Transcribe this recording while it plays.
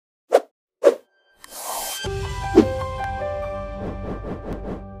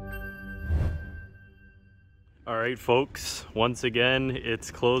All right, folks, once again,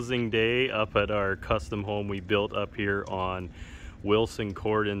 it's closing day up at our custom home we built up here on Wilson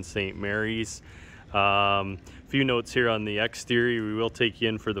Court in St. Mary's. Few notes here on the exterior. We will take you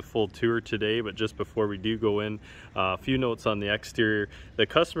in for the full tour today, but just before we do go in, a few notes on the exterior. The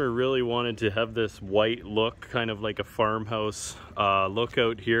customer really wanted to have this white look, kind of like a farmhouse look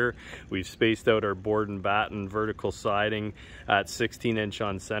out here. We've spaced out our board and batten vertical siding at 16-inch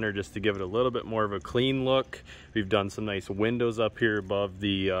on center just to give it a little bit more of a clean look. We've done some nice windows up here above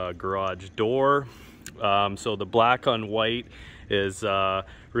the garage door. So the black on white is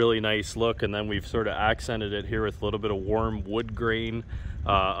really nice look, and then we've sort of accented it here with a little bit of warm wood grain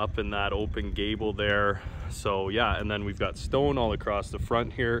up in that open gable there. So yeah, and then we've got stone all across the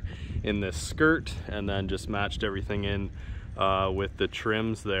front here in this skirt, and then just matched everything in with the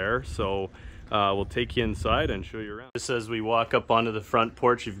trims there. So we'll take you inside and show you around. Just as we walk up onto the front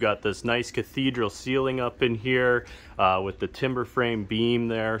porch, you've got this nice cathedral ceiling up in here with the timber frame beam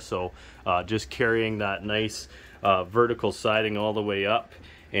there. So just carrying that nice vertical siding all the way up.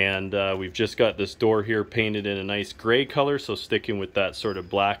 And we've just got this door here painted in a nice gray color, so sticking with that sort of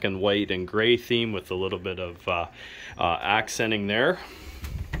black and white and gray theme with a little bit of accenting there.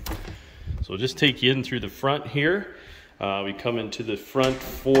 So we'll just take you in through the front here. We come into the front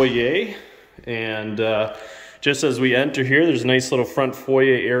foyer, and just as we enter here, there's a nice little front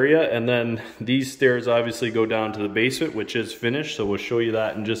foyer area, and then these stairs obviously go down to the basement, which is finished, so we'll show you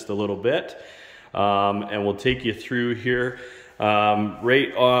that in just a little bit. And we'll take you through here.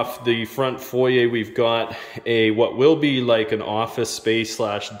 Right off the front foyer, we've got what will be like an office space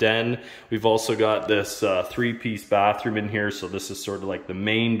slash den. We've also got this three-piece bathroom in here, so this is sort of like the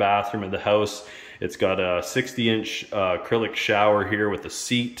main bathroom of the house. It's got a 60-inch acrylic shower here with a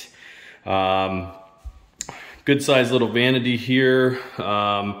seat. Good sized little vanity here.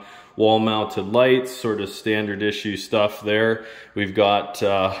 Wall-mounted lights, sort of standard issue stuff there. We've got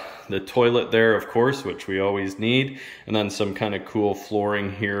the toilet there, of course, which we always need, and then some kind of cool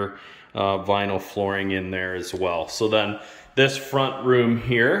flooring here, vinyl flooring in there as well. So then this front room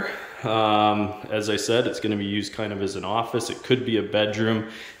here, as I said, it's going to be used kind of as an office. It could be a bedroom.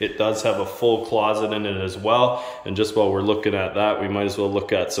 It does have a full closet in it as well. And just while we're looking at that, we might as well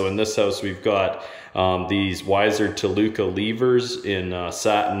look at, so in this house we've got these Weiser Toluca levers in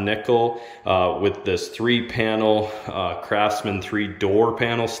satin nickel with this 3-panel Craftsman 3-door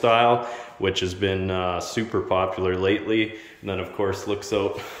panel style, which has been super popular lately. And then of course looks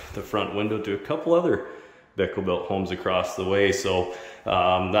out the front window to a couple other Bickell Built Homes across the way, so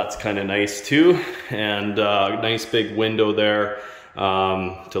that's kind of nice too. And nice big window there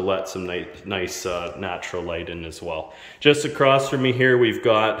to let some nice natural light in as well. Just across from me here, we've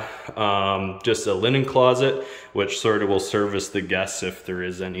got just a linen closet, which sort of will service the guests if there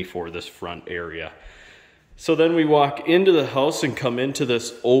is any for this front area. So then we walk into the house and come into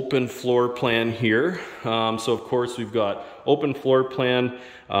this open floor plan here. So of course we've got open floor plan,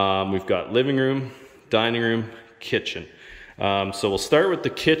 we've got living room, dining room, kitchen. So we'll start with the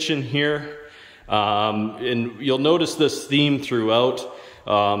kitchen here. And you'll notice this theme throughout,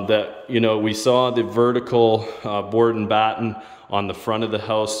 that, you know, we saw the vertical board and batten on the front of the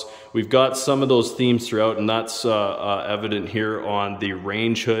house. We've got some of those themes throughout, and that's evident here on the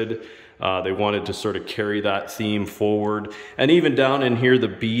range hood. They wanted to sort of carry that theme forward. And even down in here, the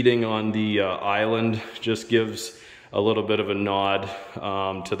beading on the island just gives a little bit of a nod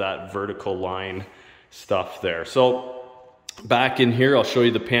to that vertical line stuff there. So back in here, I'll show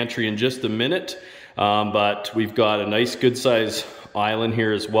you the pantry in just a minute, but we've got a nice good size island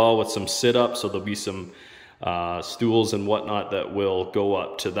here as well with some sit-ups, so there'll be some stools and whatnot that will go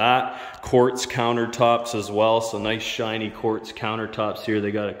up to that. Quartz countertops as well, so nice shiny quartz countertops here.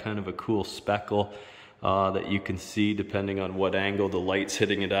 They got a kind of a cool speckle that you can see depending on what angle the light's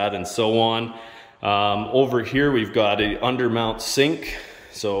hitting it at and so on. Over here we've got a undermount sink,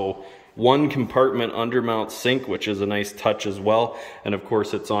 so one compartment undermount sink, which is a nice touch as well. And of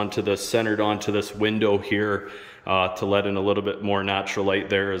course it's centered onto this window here to let in a little bit more natural light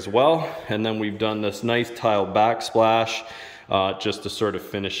there as well. And then we've done this nice tile backsplash just to sort of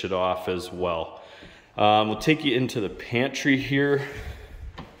finish it off as well. We'll take you into the pantry here.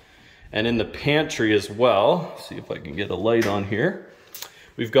 And in the pantry as well, see if I can get a light on here.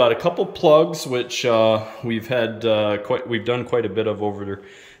 We've got a couple plugs, which we've done quite a bit of over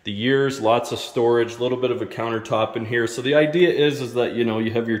the years. Lots of storage, a little bit of a countertop in here. So the idea is that, you know,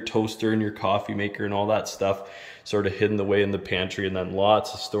 you have your toaster and your coffee maker and all that stuff sort of hidden away in the pantry, and then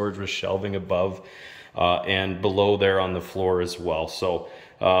lots of storage with shelving above and below there on the floor as well. So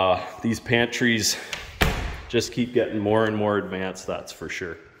these pantries just keep getting more and more advanced, that's for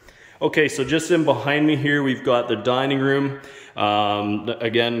sure. Okay, so just in behind me here, we've got the dining room.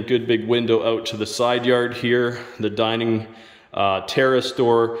 Again, good big window out to the side yard here. The dining terrace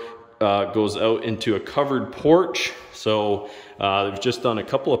door goes out into a covered porch. So they've just done a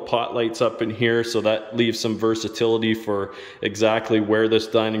couple of pot lights up in here, so that leaves some versatility for exactly where this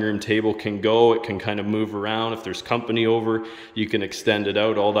dining room table can go. It can kind of move around. If there's company over, you can extend it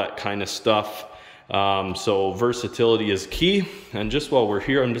out, all that kind of stuff. So versatility is key. And just while we're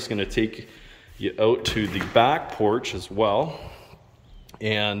here, I'm just going to take you out to the back porch as well.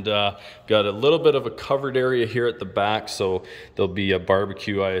 And got a little bit of a covered area here at the back, so there'll be a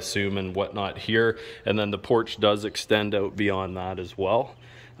barbecue, I assume, and whatnot here. And then the porch does extend out beyond that as well.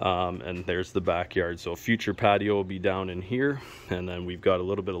 And there's the backyard. So future patio will be down in here. And then we've got a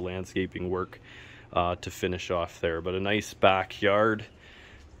little bit of landscaping work to finish off there. But a nice backyard.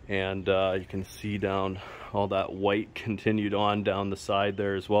 And you can see down all that white continued on down the side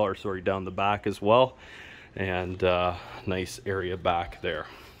there as well, or sorry, down the back as well. And nice area back there.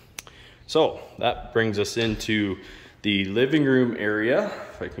 So that brings us into the living room area.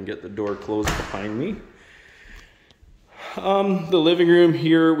 If I can get the door closed behind me. The living room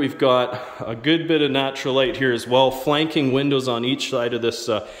here, we've got a good bit of natural light here as well, flanking windows on each side of this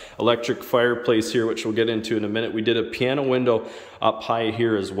electric fireplace here, which we'll get into in a minute. We did a piano window up high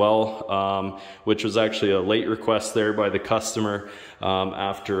here as well, which was actually a late request there by the customer.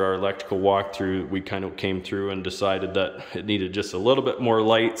 After our electrical walkthrough, we kind of came through and decided that it needed just a little bit more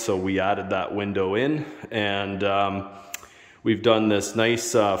light, so we added that window in. And we've done this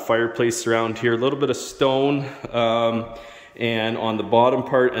nice fireplace around here, a little bit of stone and on the bottom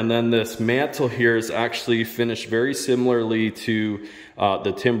part, and then this mantle here is actually finished very similarly to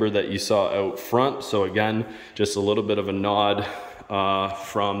the timber that you saw out front. So again, just a little bit of a nod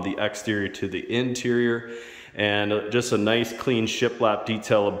from the exterior to the interior, and just a nice clean shiplap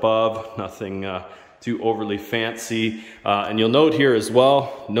detail above, nothing too overly fancy. And you'll note here as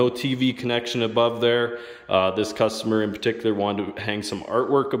well, no TV connection above there. This customer in particular wanted to hang some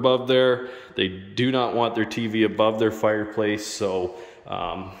artwork above there. They do not want their TV above their fireplace, so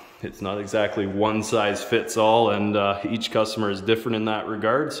it's not exactly one size fits all, and each customer is different in that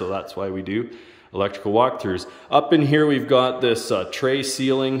regard, so that's why we do electrical walkthroughs. Up in here we've got this tray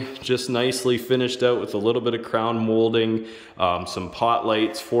ceiling, just nicely finished out with a little bit of crown molding, some pot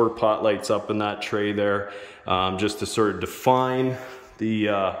lights, 4 pot lights up in that tray there, just to sort of define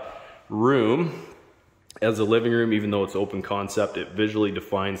the room as a living room. Even though it's open concept, it visually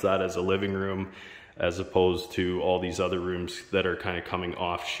defines that as a living room, as opposed to all these other rooms that are kind of coming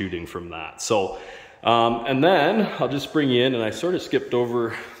off shooting from that. So and then I'll just bring you in, and I sort of skipped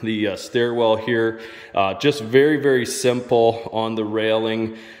over the stairwell here. Just very, very simple on the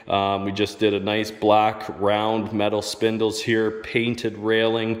railing. We just did a nice black round metal spindles here, painted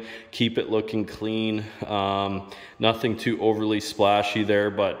railing, keep it looking clean. Nothing too overly splashy there,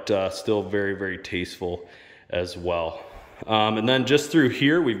 but still very, very tasteful as well. And then just through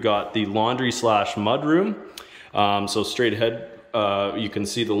here, we've got the laundry slash mud room. So straight ahead, you can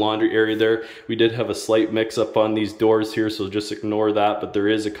see the laundry area there. We did have a slight mix up on these doors here, so just ignore that, but there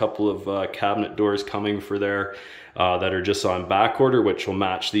is a couple of cabinet doors coming for there that are just on back order, which will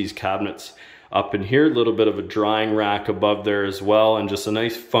match these cabinets up in here. A little bit of a drying rack above there as well, and just a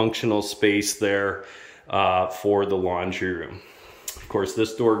nice functional space there for the laundry room. Of course,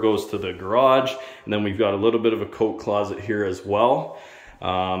 this door goes to the garage, and then we've got a little bit of a coat closet here as well.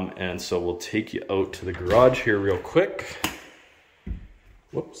 And so we'll take you out to the garage here real quick.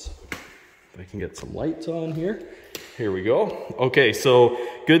 Whoops, if I can get some lights on here. Here we go. Okay, so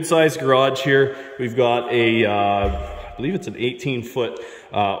good sized garage here. We've got a, I believe it's an 18-foot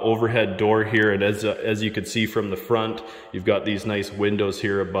overhead door here, and as you can see from the front, you've got these nice windows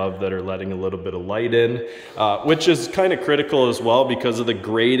here above that are letting a little bit of light in, which is kind of critical as well because of the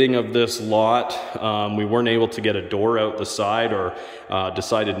grading of this lot. We weren't able to get a door out the side, or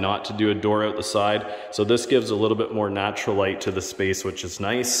decided not to do a door out the side, so this gives a little bit more natural light to the space, which is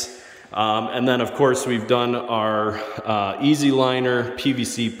nice. And then of course we've done our easy liner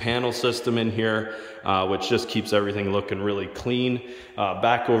PVC panel system in here, which just keeps everything looking really clean.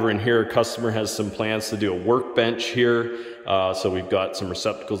 Back over in here, a customer has some plans to do a workbench here. So we've got some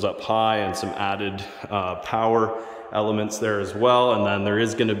receptacles up high and some added power elements there as well. And then there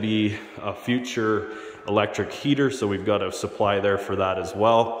is going to be a future electric heater, so we've got a supply there for that as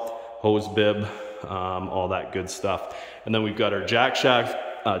well. Hose bib, all that good stuff. And then we've got our jack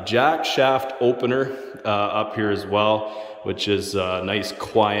shaft opener up here as well, which is a nice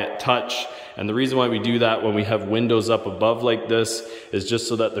quiet touch. And the reason why we do that when we have windows up above like this is just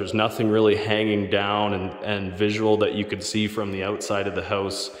so that there's nothing really hanging down and visual that you can see from the outside of the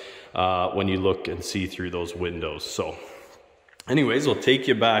house. when you look and see through those windows. So anyways, we'll take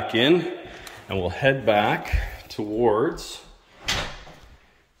you back in and we'll head back towards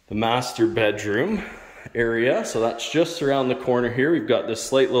the master bedroom area. So that's just around the corner here. We've got this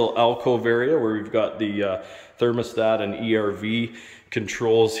slight little alcove area where we've got the thermostat and ERV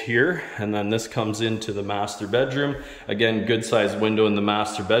controls here, and then this comes into the master bedroom. Again, good sized window in the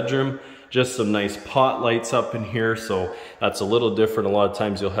master bedroom. Just some nice pot lights up in here, so that's a little different. A lot of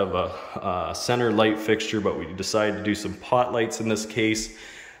times you'll have a center light fixture, but we decided to do some pot lights in this case.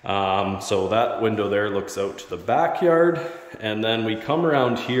 So that window there looks out to the backyard, and then we come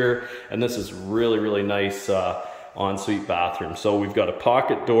around here, and this is really nice ensuite bathroom. So we've got a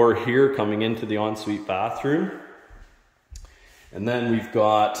pocket door here coming into the ensuite bathroom, and then we've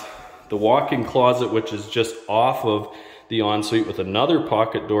got the walk-in closet, which is just off of the ensuite with another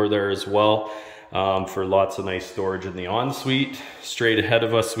pocket door there as well, for lots of nice storage in the ensuite. Straight ahead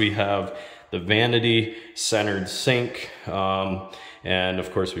of us we have the vanity, centered sink, and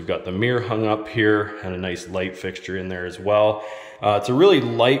of course we've got the mirror hung up here and a nice light fixture in there as well. It's a really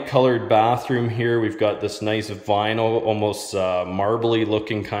light colored bathroom here. We've got this nice vinyl, almost marbly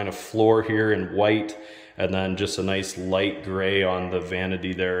looking kind of floor here in white, and then just a nice light gray on the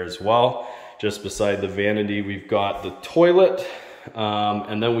vanity there as well. Just beside the vanity we've got the toilet,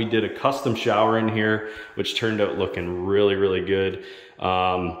 and then we did a custom shower in here, which turned out looking really good.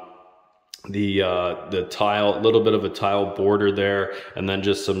 The tile, a little bit of a tile border there, and then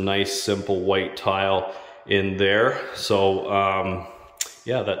just some nice simple white tile in there. So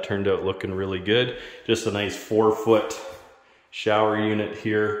yeah, that turned out looking really good. Just a nice 4-foot shower unit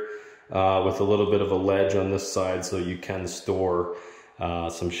here, with a little bit of a ledge on this side so you can store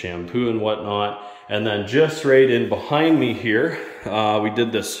some shampoo and whatnot. And then just right in behind me here, we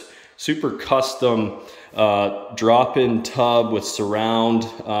did this super custom drop-in tub with surround.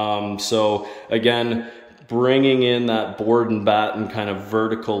 So again, bringing in that board and batten kind of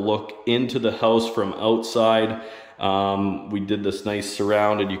vertical look into the house from outside. We did this nice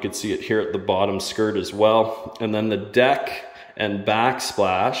surround, and you can see it here at the bottom skirt as well. And then the deck and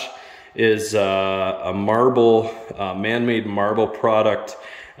backsplash is a marble, man-made marble product.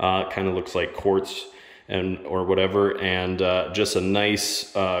 Kind of looks like quartz or whatever, and just a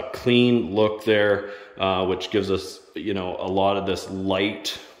nice clean look there, which gives us, you know, a lot of this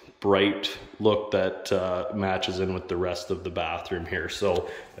light, bright look that matches in with the rest of the bathroom here. So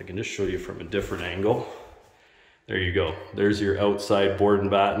I can just show you from a different angle. There you go. There's your outside board and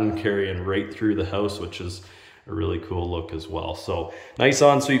batten carrying right through the house, which is a really cool look as well. So nice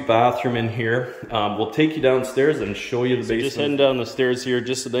ensuite bathroom in here. We'll take you downstairs and show you the basement. Just heading down the stairs here,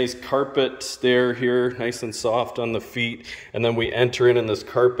 just a nice carpet stair here, nice and soft on the feet. And then we enter in, and this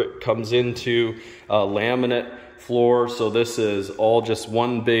carpet comes into a laminate floor. So this is all just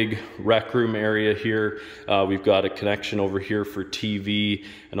one big rec room area here. We've got a connection over here for TV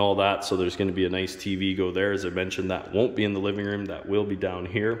and all that. So there's going to be a nice TV go there. As I mentioned, that won't be in the living room. That will be down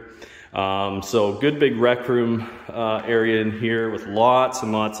here. So good big rec room area in here with lots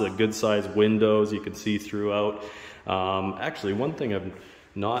and lots of good sized windows you can see throughout. Actually, one thing I've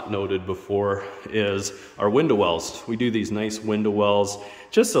not noted before is our window wells. We do these nice window wells,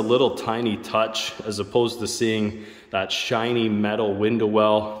 just a little tiny touch, as opposed to seeing that shiny metal window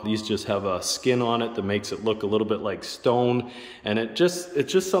well. These just have a skin on it that makes it look a little bit like stone, and it's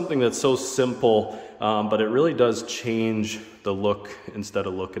just something that's so simple, but it really does change the look instead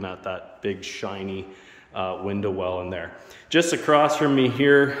of looking at that big shiny window well in there. Just across from me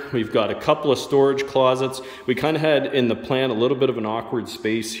here, we've got a couple of storage closets. We kind of had in the plan a little bit of an awkward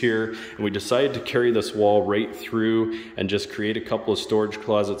space here, and we decided to carry this wall right through and just create a couple of storage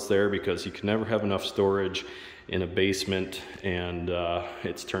closets there, because you can never have enough storage in a basement, and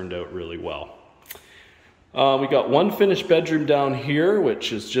it's turned out really well. We got one finished bedroom down here,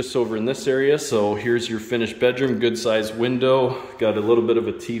 which is just over in this area. So here's your finished bedroom, good sized window. Got a little bit of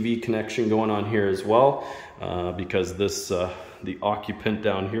a TV connection going on here as well, because the occupant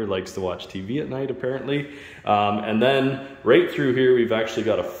down here likes to watch TV at night apparently. And then right through here, we've actually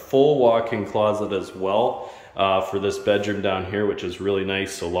got a full walk-in closet as well for this bedroom down here, which is really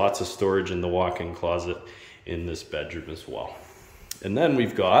nice. So lots of storage in the walk-in closet in this bedroom as well. And then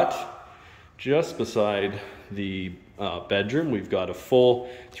we've got, just beside the bedroom, we've got a full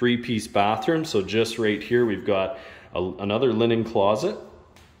 3-piece bathroom. So just right here, we've got another linen closet,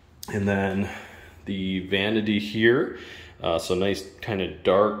 and then the vanity here. So nice kind of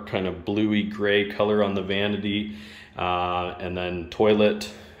dark, kind of bluey gray color on the vanity, and then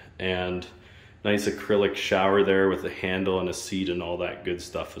toilet, and nice acrylic shower there with a handle and a seat and all that good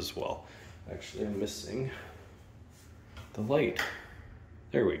stuff as well. Actually, I'm missing the light.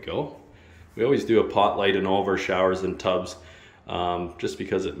 There we go. We always do a pot light in all of our showers and tubs, just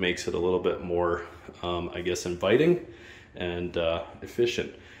because it makes it a little bit more, I guess, inviting and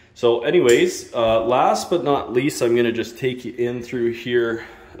efficient. So anyways, last but not least, I'm gonna just take you in through here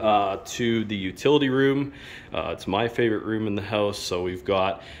to the utility room. It's my favorite room in the house. So we've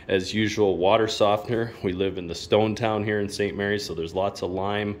got, as usual, water softener. We live in the Stone Town here in St. Mary's, so there's lots of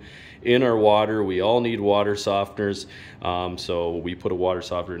lime in our water. We all need water softeners. So we put a water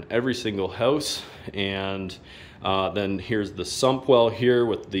softener in every single house. And then here's the sump well here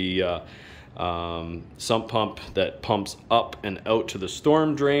with the sump pump that pumps up and out to the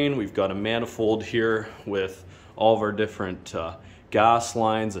storm drain. We've got a manifold here with all of our different gas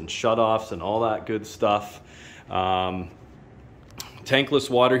lines and shutoffs and all that good stuff. Tankless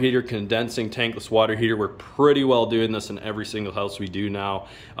water heater, condensing tankless water heater. We're pretty well doing this in every single house we do now.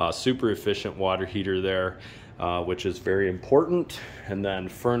 Super efficient water heater there, which is very important. And then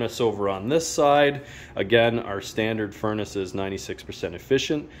furnace over on this side. Again, our standard furnace is 96%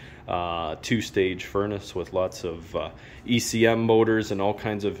 efficient. Two-stage furnace with lots of ECM motors and all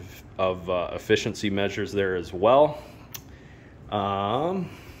kinds of efficiency measures there as well.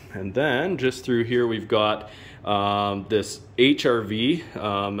 And then just through here we've got this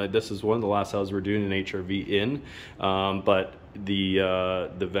HRV. This is one of the last houses we're doing an HRV in, but the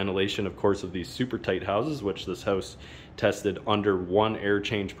ventilation, of course, of these super tight houses, which this house tested under 1 air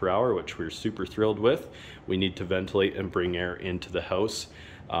change per hour, which we're super thrilled with. We need to ventilate and bring air into the house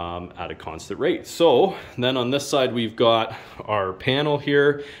at a constant rate. So then on this side we've got our panel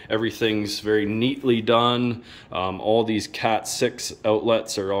here. Everything's very neatly done. All these Cat 6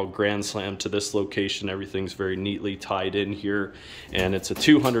 outlets are all grand slammed to this location. Everything's very neatly tied in here, and it's a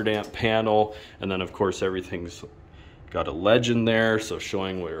 200 amp panel. And then of course everything's got a legend there, so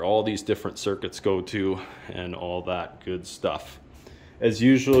showing where all these different circuits go to and all that good stuff. As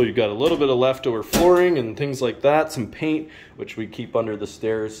usual, you've got a little bit of leftover flooring and things like that, some paint, which we keep under the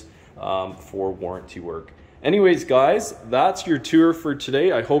stairs for warranty work. Anyways, guys, that's your tour for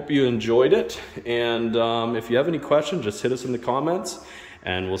today. I hope you enjoyed it. And if you have any questions, just hit us in the comments,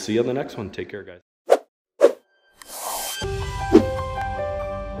 and we'll see you on the next one. Take care, guys.